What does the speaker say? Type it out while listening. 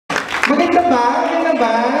Maganda ba? Maganda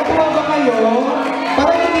ba? Tuwa ba kayo?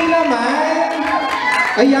 Parang hindi naman.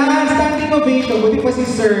 Ayan, standing ovation. Buti pa si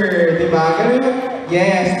Sir, di ba? Ganun.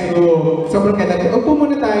 Yes, true. Sobrang ganda. Upo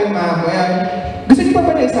muna tayo, ma'am. Ayan. Gusto niyo pa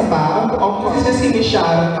ba na isa pa? Kasi si Miss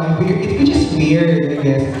Sharon, weird. It's just weird, I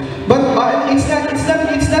guess. But it's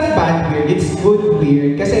not bad weird. It's good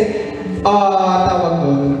weird. Kasi, tawag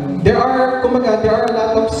doon. There are a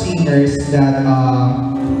lot of singers that,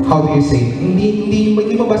 how do you say?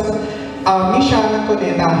 Hindi mo basta, Miss Sharon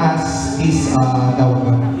Coneta has this, tawag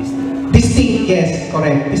doon. Distinct, yes,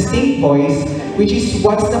 correct. Distinct voice, which is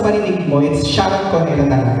once na marinig mo, it's Sharon Coneta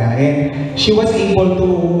talaga. And she was able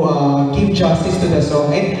to give justice to the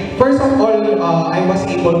song. And first of all, I was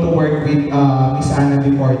able to work with Miss Anna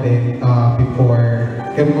before then,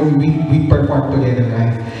 we performed together,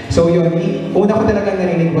 right? So yun, una ko talaga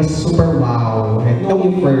narinig was super wow. And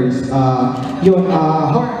you first, how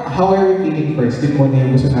are you feeling first? Yun muna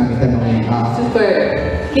yung gusto namin tanongin. Super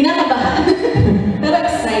kinakabahan. Pero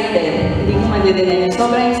excited. Hindi ko madidinin.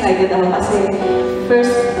 Sobrang excited ako kasi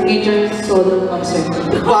first major solo concert.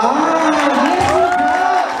 Wow! Yes!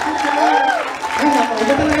 Ay, naku,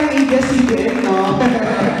 iba talaga yung ABS-CBN, no?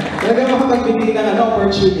 Talaga makapagbibigay ng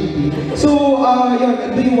opportunity. So,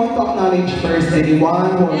 yun, do you want to acknowledge first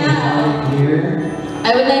anyone who are here?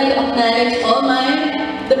 I would like to acknowledge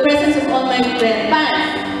the presence of all my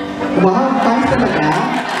fans. Wow, fans talaga?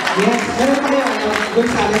 Yes, meron pa yung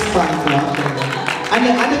Gonzales fan club. Ano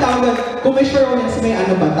tawag doon? Kung may sure audience, may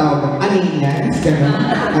ano ba tawag? Aniyans? Gano'n?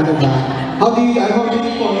 Ano ba? How do you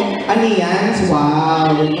call it? Aniyans?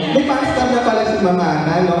 Wow! May fans club na pala si Mama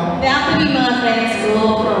Ana, no? Actually, mga friends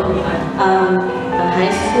ko from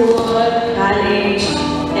high school, college,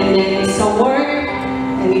 and then sa work,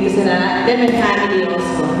 nandito sila. Then my family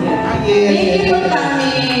also. Yeah. Yes, thank you for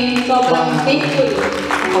coming. Sobrang thankful.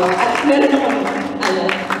 At meron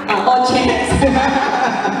ako, chance.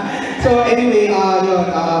 So anyway, yun,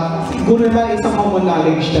 siguro naman isang common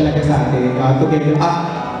knowledge talaga sa atin, together,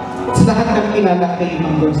 sa lahat ng kilala kay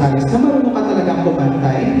Mang Gonzales, na marunong ka talagang kumanta.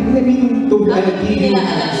 I mean, to give you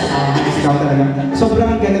ikaw talaga.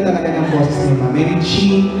 Sobrang ganda talaga ng boses ni Ma'am. And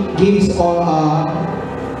she gives all,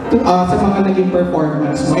 sa mga naging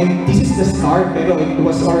performance mo. And this is the start, pero it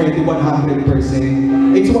was already 100%.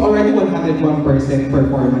 It's already 101%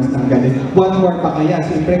 performance ng galing. One more pa kaya.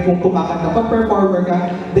 Siyempre kung kumakanta, pag performer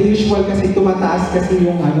ka, the usual kasi tumataas kasi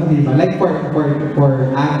yung di ba? Like for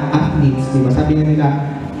athletes, di ba? Sabi nga nila,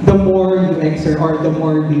 the more you exert or the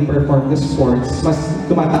more they perform the sports, mas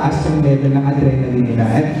tumataas yung level ng adrenaline nila.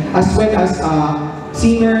 And as well as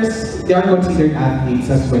singers, they are considered athletes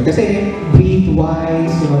as well. Kasi breathe-wise,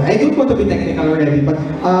 I don't want to be technical already, but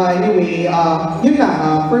anyway, yun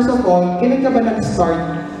na. First of all, kailan ka ba nag-start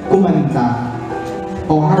kumanta?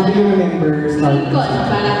 Or how do you remember starting? Hindi ko,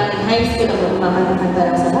 parang high school ako, kumakanta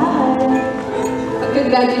lang sa bahay.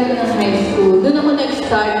 Pagka-graduate ko ng high school, doon ako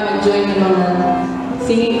nag-start mag-join ng mga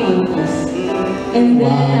singing contest. And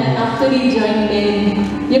then, I actually joined in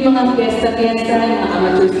yung mga fiesta-fiesta, yung mga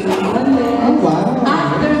amateur singing contest. Oh, wow!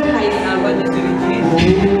 After high school.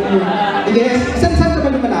 Yes, saan ka ba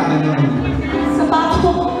lumalaman yun? Sa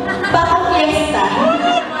Bako Fiesta.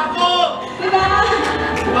 Bako! Diba?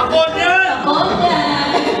 Bako niyan! Bako niyan!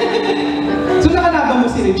 So nakalaban mo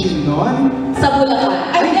si Regine noon? Sa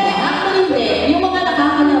Bulacan. Ay, actually hindi. Yung mga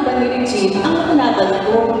nakakalaban ni Regine, ang nakalaban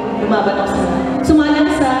ko, lumaban ako sumalang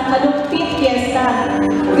sa Malupit Fiesta.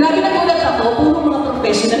 Grabe nagulat ako, puro mga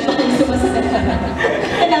professional pa rin sumasakit.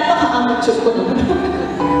 Napaka-amateur ko naman.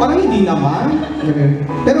 Parang hindi naman.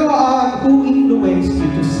 Pero who influenced you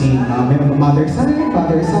to sing? Meron ba mother side,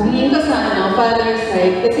 father side? Hindi ko sa father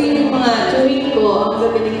side. Kasi yung mga chewing ko, ang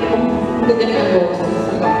gagaling ang boses.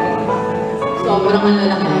 Sobrang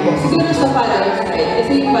lang ako. Siguro sa father side.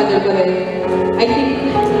 Kasi yung father ko rin, I think,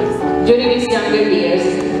 during his younger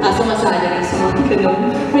years, sumasali rin sa mga ganun.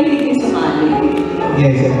 Mahilig din sumali.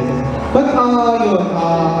 Yes. But yun,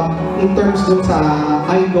 in terms dun sa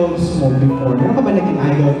idols mo before, meron ka ba naging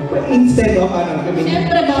idol? Instead of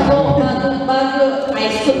Siyempre, bago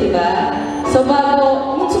high school, diba? So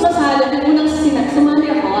bago, kung sumasali, yung unang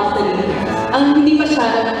sumali ako actually, hindi pa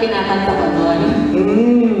siya na pinakanta ko noon.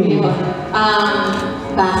 Yun.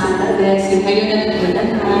 Basit na dress, yung ngayon na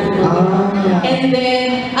nagkinahan. And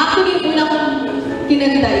then, actually, yung una kong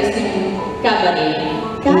kinanta is yung cabaret.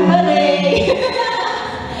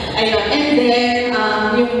 Ayun, and then,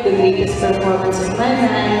 yung the greatest performance of my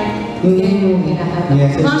life, yung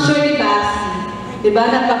kinakanta. Mga Shirley Bassey, diba?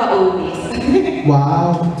 Napaka-oldies.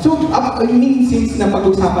 Wow! So, I mean, since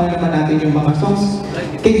napag-usapan na naman natin yung mga songs,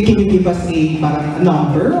 can you give us a parang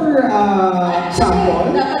number or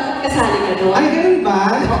sample? Dapat kasali ka doon. Ay, ganun ba?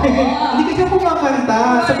 Hindi kasi ako kumakanta.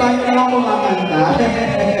 Sa bahay na lang ako kumakanta.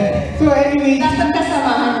 So anyway. Dapat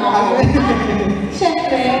kasamahan mo ako.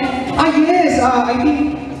 Siyempre. Yes. I think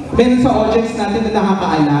meron sa audience natin na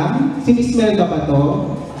nakakaalam. Si Miss Melga ba to?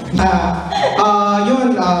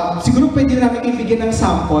 Yun, siguro pwede namin ibigyan ng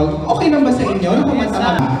sample. Okay lang ba sa inyo na kumanta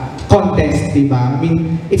ka? Contest, di ba? I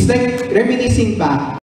mean, it's like reminiscing back.